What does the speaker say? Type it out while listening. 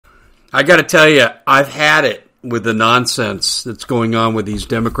I got to tell you, I've had it with the nonsense that's going on with these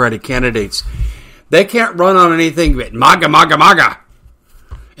Democratic candidates. They can't run on anything but MAGA, MAGA, MAGA,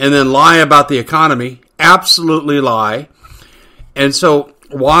 and then lie about the economy. Absolutely lie. And so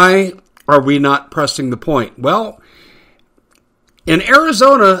why are we not pressing the point? Well, in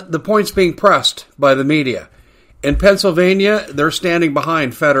Arizona, the point's being pressed by the media. In Pennsylvania, they're standing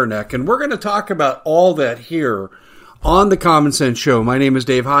behind Fetterneck. And we're going to talk about all that here on the Common Sense Show. My name is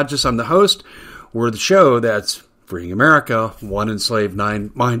Dave Hodges. I'm the host. We're the show that's freeing America, one enslaved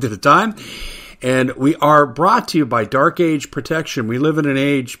mind at a time. And we are brought to you by Dark Age Protection. We live in an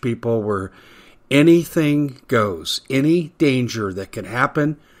age, people, where anything goes. Any danger that can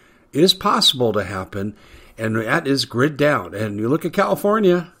happen is possible to happen. And that is grid down. And you look at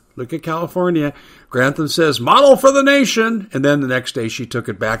California. Grantham says, model for the nation. And then the next day she took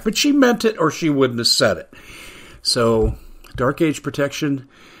it back. But she meant it or she wouldn't have said it. So, Dark Age Protection,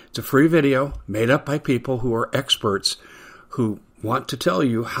 it's a free video made up by people who are experts who want to tell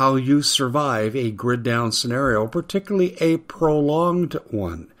you how you survive a grid down scenario, particularly a prolonged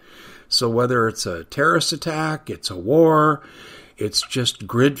one. So whether it's a terrorist attack, it's a war, it's just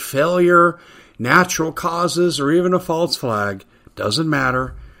grid failure, natural causes, or even a false flag, doesn't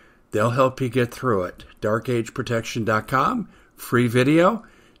matter. They'll help you get through it. DarkAgeProtection.com, free video.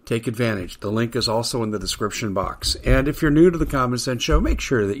 Take advantage. The link is also in the description box. And if you're new to the Common Sense Show, make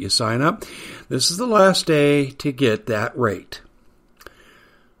sure that you sign up. This is the last day to get that rate.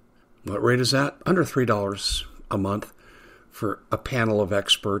 What rate is that? Under $3 a month for a panel of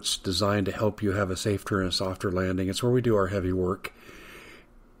experts designed to help you have a safer and a softer landing. It's where we do our heavy work.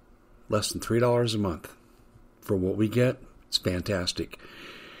 Less than $3 a month. For what we get, it's fantastic.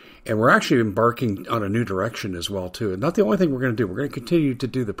 And we're actually embarking on a new direction as well, too. And not the only thing we're going to do. We're going to continue to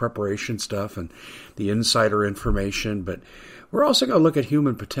do the preparation stuff and the insider information, but we're also going to look at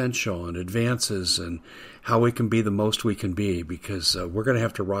human potential and advances and how we can be the most we can be, because we're going to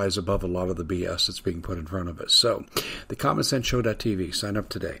have to rise above a lot of the BS that's being put in front of us. So, thecommonsenseshow.tv. Sign up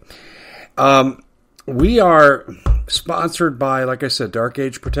today. We are sponsored by, like I said, Dark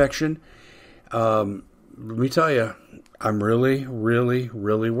Age Protection. Let me tell you, I'm really, really,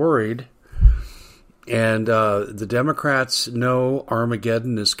 really worried. And the Democrats know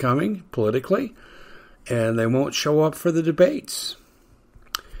Armageddon is coming politically, and they won't show up for the debates.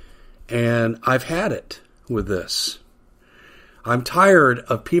 And I've had it with this. I'm tired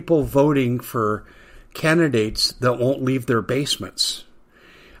of people voting for candidates that won't leave their basements.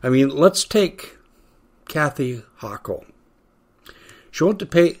 I mean, let's take Kathy Hochul. She won't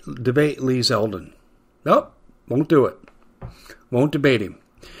debate Lee Zeldin. Nope, won't do it. Won't debate him.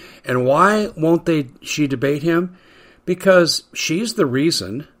 And why won't she debate him? Because she's the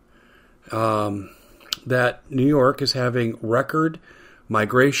reason that New York is having record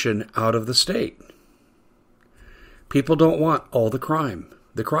migration out of the state. People don't want all the crime.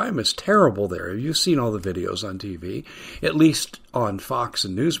 The crime is terrible there. You've seen all the videos on TV, at least on Fox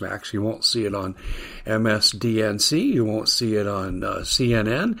and Newsmax. You won't see it on MSDNC. You won't see it on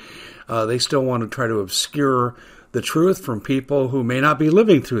CNN. They still want to try to obscure the truth from people who may not be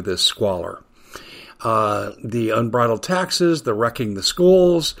living through this squalor. The unbridled taxes, the wrecking the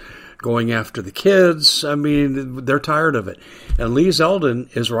schools, going after the kids. I mean, they're tired of it. And Lee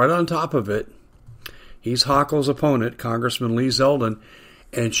Zeldin is right on top of it. He's Hochul's opponent, Congressman Lee Zeldin,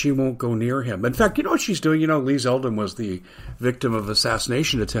 and she won't go near him. In fact, you know what she's doing? You know, Lee Zeldin was the victim of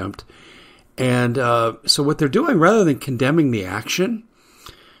assassination attempt. And so what they're doing, rather than condemning the action,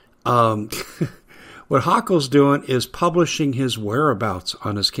 what Hochul's doing is publishing his whereabouts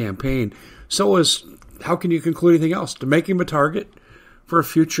on his campaign. So how can you conclude anything else? To make him a target for a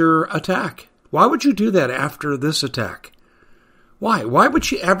future attack. Why would you do that after this attack? Why? Why would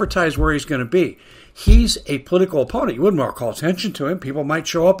she advertise where he's going to be? He's a political opponent. You wouldn't want to call attention to him. People might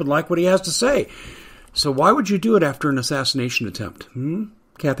show up and like what he has to say. So why would you do it after an assassination attempt?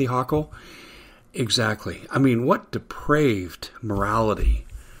 Kathy Hochul? Exactly. I mean, what depraved morality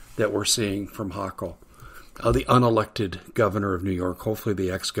that we're seeing from Hochul. The unelected governor of New York, hopefully the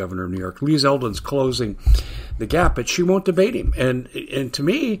ex-governor of New York. Lee Zeldin's closing the gap, but she won't debate him. And to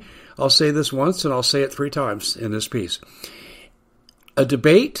me, I'll say this once and I'll say it 3 times in this piece. A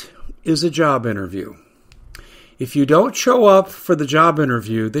debate is a job interview. If you don't show up for the job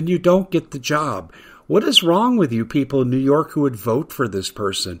interview, then you don't get the job. What is wrong with you people in New York who would vote for this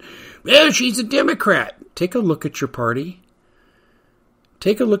person? Well, she's a Democrat. Take a look at your party.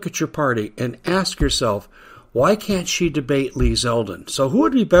 Take a look at your party and ask yourself, why can't she debate Lee Zeldin? So who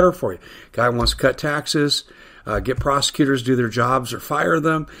would be better for you? Guy wants to cut taxes, get prosecutors to do their jobs or fire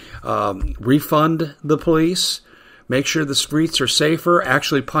them, refund the police, Make sure the streets are safer.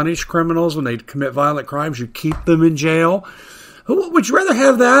 Actually punish criminals when they commit violent crimes. You keep them in jail. Would you rather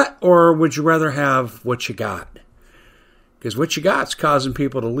have that, or would you rather have what you got? Because what you got's causing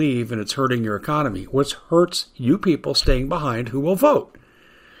people to leave, and it's hurting your economy. What hurts you people staying behind who will vote?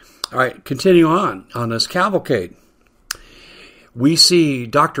 All right, continue on this cavalcade. We see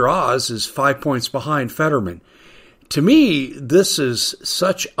Dr. Oz is 5 points behind Fetterman. To me, this is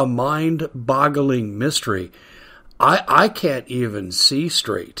such a mind-boggling mystery. I can't even see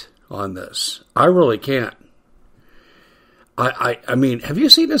straight on this. I really can't. I mean, have you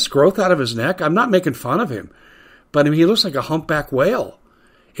seen this growth out of his neck? I'm not making fun of him, but I mean, he looks like a humpback whale.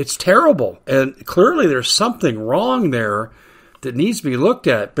 It's terrible, and clearly there's something wrong there that needs to be looked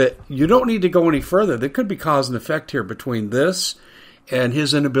at, but you don't need to go any further. There could be cause and effect here between this and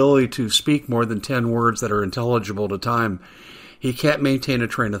his inability to speak more than 10 words that are intelligible at a time. He can't maintain a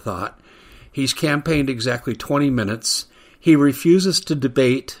train of thought. He's campaigned exactly 20 minutes. He refuses to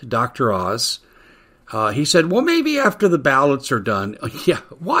debate Dr. Oz. He said, well, maybe after the ballots are done. Yeah,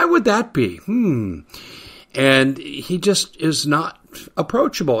 why would that be? And he just is not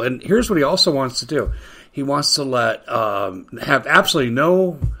approachable. And here's what he also wants to do. He wants to have absolutely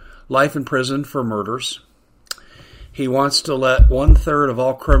no life in prison for murders. He wants to let 1/3 of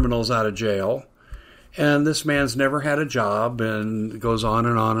all criminals out of jail. And this man's never had a job, and goes on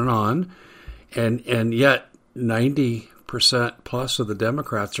and on and on. And yet 90% plus of the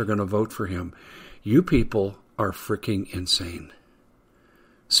Democrats are going to vote for him. You people are freaking insane.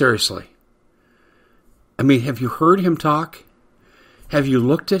 Seriously. I mean, have you heard him talk? Have you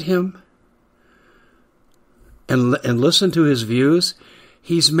looked at him and listened to his views?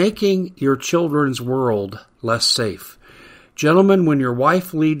 He's making your children's world less safe. Gentlemen, when your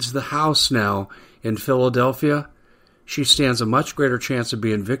wife leads the house now in Philadelphia, she stands a much greater chance of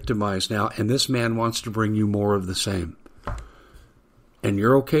being victimized now, and this man wants to bring you more of the same. And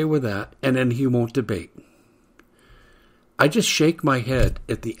you're okay with that, and then he won't debate. I just shake my head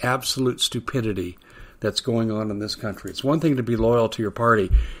at the absolute stupidity that's going on in this country. It's one thing to be loyal to your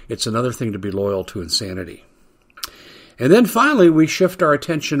party. It's another thing to be loyal to insanity. And then finally, we shift our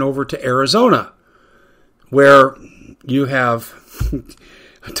attention over to Arizona, where you have,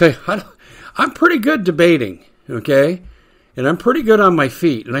 I tell you, I'm pretty good debating, okay? And I'm pretty good on my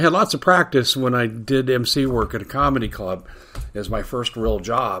feet. And I had lots of practice when I did MC work at a comedy club as my first real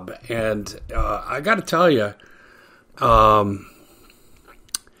job. And I got to tell you,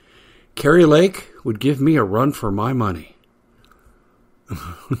 Carrie Lake would give me a run for my money.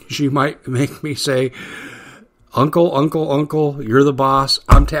 She might make me say, Uncle, you're the boss.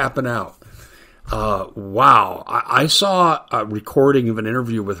 I'm tapping out. Wow. I saw a recording of an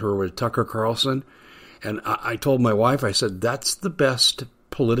interview with her with Tucker Carlson. And I told my wife, I said, that's the best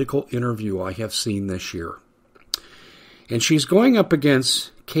political interview I have seen this year. And she's going up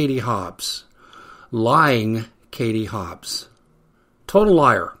against Katie Hobbs. Lying Katie Hobbs. Total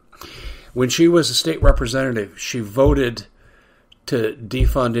liar. When she was a state representative, she voted to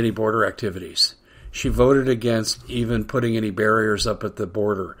defund any border activities. She voted against even putting any barriers up at the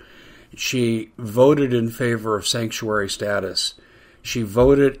border. She voted in favor of sanctuary status. She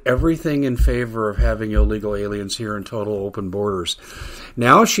voted everything in favor of having illegal aliens here and total open borders.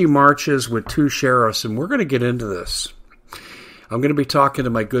 Now she marches with 2 sheriffs, and we're going to get into this. I'm going to be talking to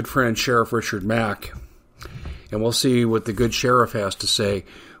my good friend Sheriff Richard Mack, and we'll see what the good sheriff has to say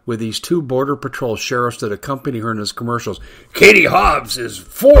with these 2 Border Patrol sheriffs that accompany her in his commercials. Katie Hobbs is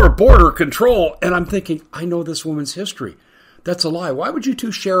for border control. And I'm thinking, I know this woman's history. That's a lie. Why would you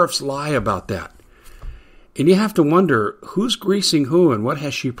 2 sheriffs lie about that? And you have to wonder, who's greasing who and what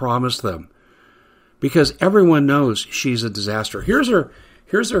has she promised them? Because everyone knows she's a disaster. Here's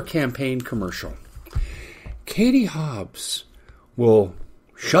her campaign commercial. Katie Hobbs will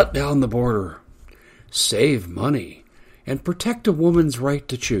shut down the border, save money, and protect a woman's right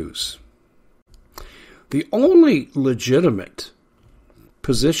to choose. The only legitimate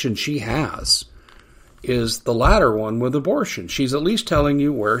position she has is the latter one with abortion. She's at least telling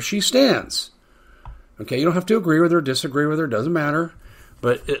you where she stands. Okay, you don't have to agree with her, disagree with her, doesn't matter.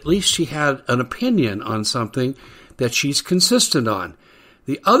 But at least she had an opinion on something that she's consistent on.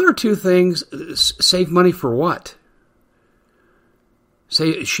 The other 2 things, save money for what?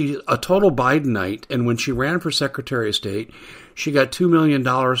 Say she's a total Bidenite, and when she ran for Secretary of State, she got $2 million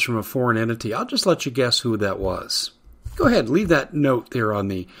from a foreign entity. I'll just let you guess who that was. Go ahead, leave that note there on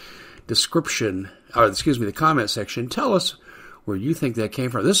the the comment section. Tell us where you think that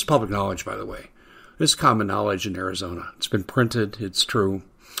came from. This is public knowledge, by the way. This is common knowledge in Arizona. It's been printed. It's true.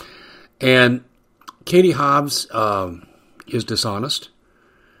 And Katie Hobbs is dishonest.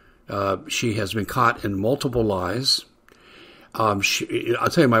 She has been caught in multiple lies. I'll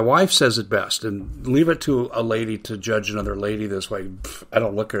tell you, my wife says it best, and leave it to a lady to judge another lady this way. I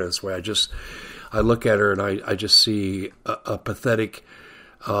don't look at her this way. I look at her and I just see a pathetic,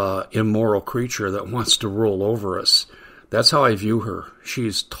 immoral creature that wants to rule over us. That's how I view her.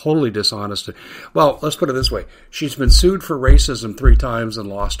 She's totally dishonest. Well, let's put it this way. She's been sued for racism 3 times and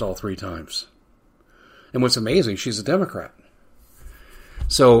lost all 3 times. And what's amazing, she's a Democrat.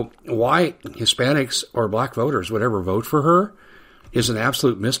 So why Hispanics or black voters would ever vote for her is an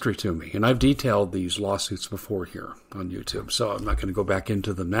absolute mystery to me. And I've detailed these lawsuits before here on YouTube, so I'm not going to go back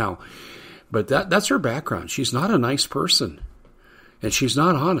into them now. But that's her background. She's not a nice person, and she's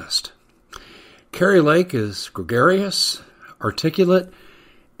not honest. Kari Lake is gregarious, articulate,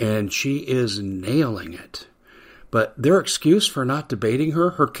 and she is nailing it. But their excuse for not debating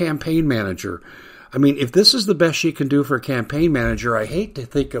her campaign manager. I mean, if this is the best she can do for a campaign manager, I hate to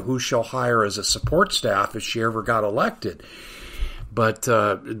think of who she'll hire as a support staff if she ever got elected. But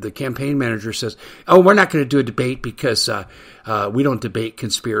the campaign manager says, oh, we're not going to do a debate because we don't debate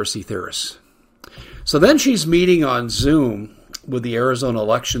conspiracy theorists. So then she's meeting on Zoom with the Arizona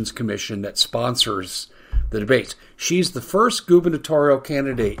Elections Commission that sponsors the debates. She's the first gubernatorial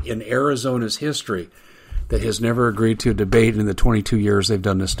candidate in Arizona's history that has never agreed to a debate in the 22 years they've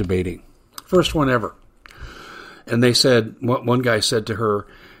done this debating. First one ever. And they said, one guy said to her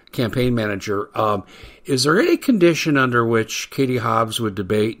campaign manager, is there any condition under which Katie Hobbs would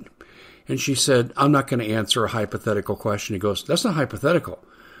debate? And she said, I'm not going to answer a hypothetical question. He goes, that's not hypothetical.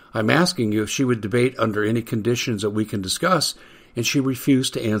 I'm asking you if she would debate under any conditions that we can discuss, and she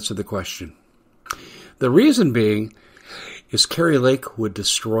refused to answer the question. The reason being is Kari Lake would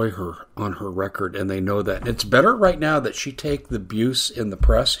destroy her on her record, and they know that. It's better right now that she take the abuse in the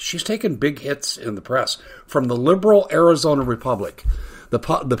press. She's taken big hits in the press from the liberal Arizona Republic, the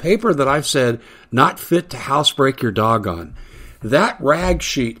paper that I've said not fit to housebreak your dog on. That rag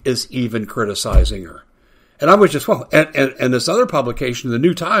sheet is even criticizing her. And I was just, and this other publication, the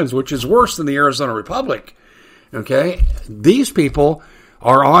New Times, which is worse than the Arizona Republic, okay, these people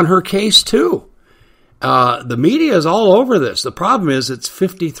are on her case too. The media is all over this. The problem is it's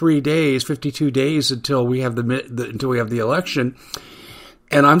 52 days until we have the election,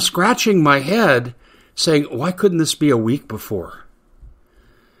 and I'm scratching my head saying, why couldn't this be a week before?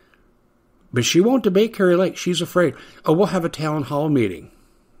 But she won't debate Kari Lake. She's afraid. Oh, we'll have a town hall meeting.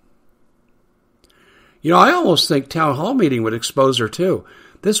 You know, I almost think town hall meeting would expose her too.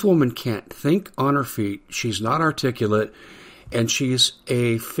 This woman can't think on her feet. She's not articulate, and she's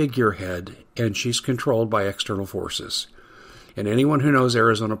a figurehead, and she's controlled by external forces. And anyone who knows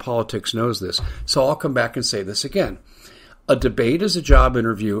Arizona politics knows this. So I'll come back and say this again. A debate is a job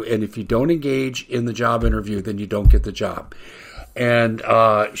interview, and if you don't engage in the job interview, then you don't get the job. And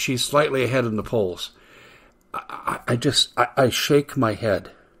she's slightly ahead in the polls. I shake my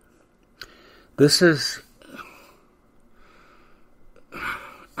head. This is...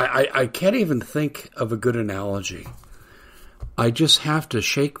 I can't even think of a good analogy. I just have to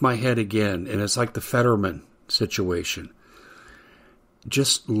shake my head again, and it's like the Fetterman situation.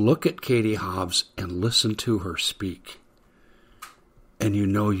 Just look at Katie Hobbs and listen to her speak, and you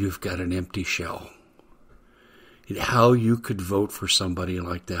know you've got an empty shell. How you could vote for somebody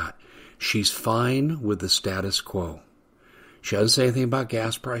like that. She's fine with the status quo. She doesn't say anything about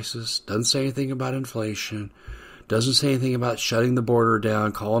gas prices, doesn't say anything about inflation, doesn't say anything about shutting the border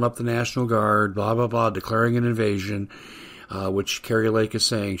down, calling up the National Guard, blah, blah, blah, declaring an invasion, which Kari Lake is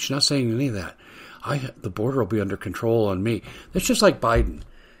saying. She's not saying any of that. The border will be under control on me. That's just like Biden.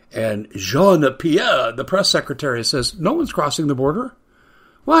 And Jean-Pierre, the press secretary, says, no one's crossing the border.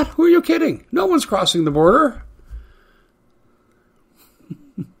 What? Who are you kidding? No one's crossing the border.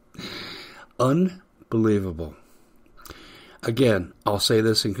 Unbelievable. Again, I'll say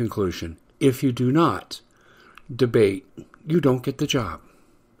this in conclusion. If you do not debate, you don't get the job.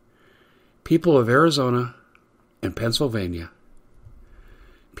 People of Arizona and Pennsylvania,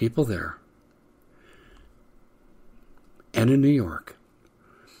 people there, and in New York,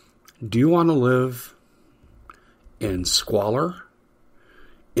 do you want to live in squalor,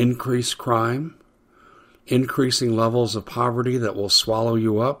 increased crime, increasing levels of poverty that will swallow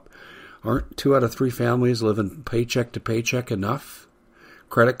you up? Aren't 2 out of 3 families living paycheck to paycheck enough?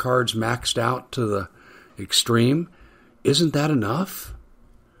 Credit cards maxed out to the extreme? Isn't that enough?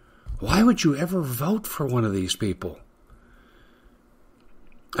 Why would you ever vote for one of these people?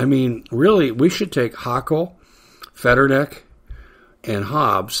 I mean, really, we should take Hochul, Fetterneck, and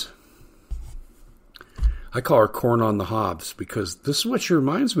Hobbs. I call her corn on the Hobbs because this is what she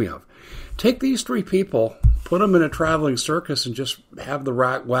reminds me of. Take these 3 people, Put them in a traveling circus and just have the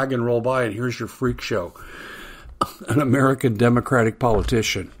wagon roll by, and here's your freak show. An American Democratic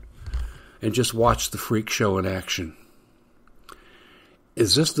politician. And just watch the freak show in action.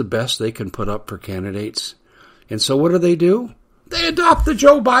 Is this the best they can put up for candidates? And so what do? They adopt the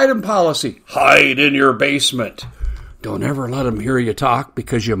Joe Biden policy. Hide in your basement. Don't ever let them hear you talk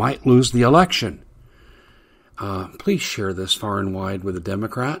because you might lose the election. Please share this far and wide with a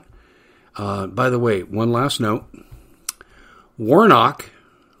Democrat. By the way, one last note. Warnock,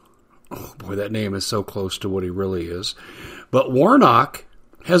 oh boy, that name is so close to what he really is. But Warnock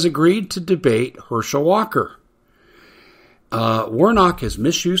has agreed to debate Herschel Walker. Warnock has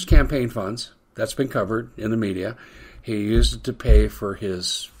misused campaign funds. That's been covered in the media. He used it to pay for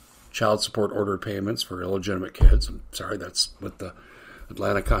his child support order payments for illegitimate kids. I'm sorry, that's what the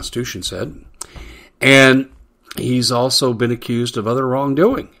Atlanta Constitution said. And he's also been accused of other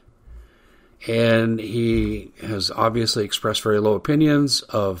wrongdoing. And he has obviously expressed very low opinions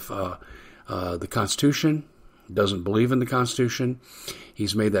of the Constitution, doesn't believe in the Constitution.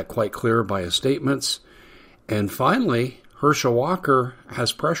 He's made that quite clear by his statements. And finally, Herschel Walker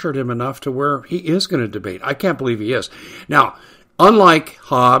has pressured him enough to where he is going to debate. I can't believe he is. Now, unlike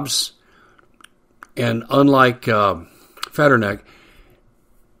Hobbs and unlike Fetterneck,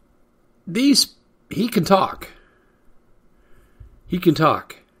 he can talk. He can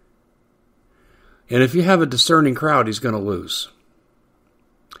talk. And if you have a discerning crowd, he's going to lose.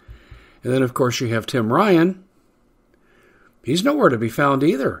 And then, of course, you have Tim Ryan. He's nowhere to be found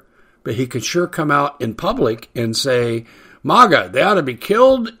either. But he could sure come out in public and say, MAGA, they ought to be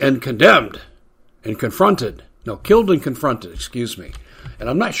killed and condemned and confronted. No, killed and confronted, excuse me. And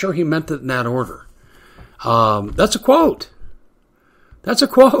I'm not sure he meant it in that order. That's a quote. That's a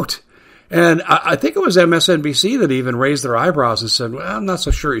quote. And I think it was MSNBC that even raised their eyebrows and said, well, I'm not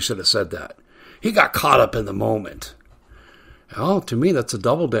so sure he should have said that. He got caught up in the moment. Well, to me, that's a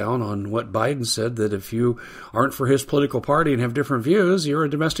double down on what Biden said, that if you aren't for his political party and have different views, you're a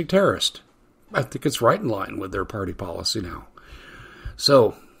domestic terrorist. I think it's right in line with their party policy now.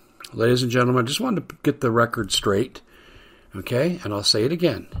 So, ladies and gentlemen, I just wanted to get the record straight. Okay? And I'll say it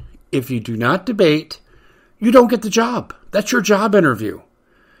again. If you do not debate, you don't get the job. That's your job interview.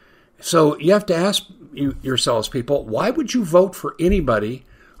 So you have to ask yourselves, people, why would you vote for anybody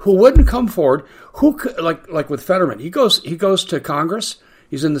who wouldn't come forward? Who could, like with Fetterman, he goes to Congress,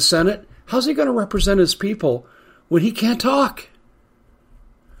 he's in the Senate. How's he going to represent his people when he can't talk?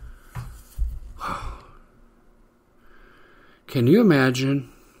 Can you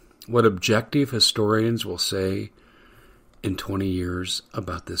imagine what objective historians will say in 20 years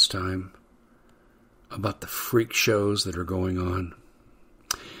about this time? About the freak shows that are going on?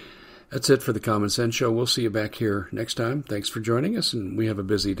 That's it for the Common Sense Show. We'll see you back here next time. Thanks for joining us, and we have a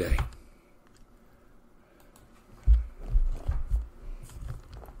busy day.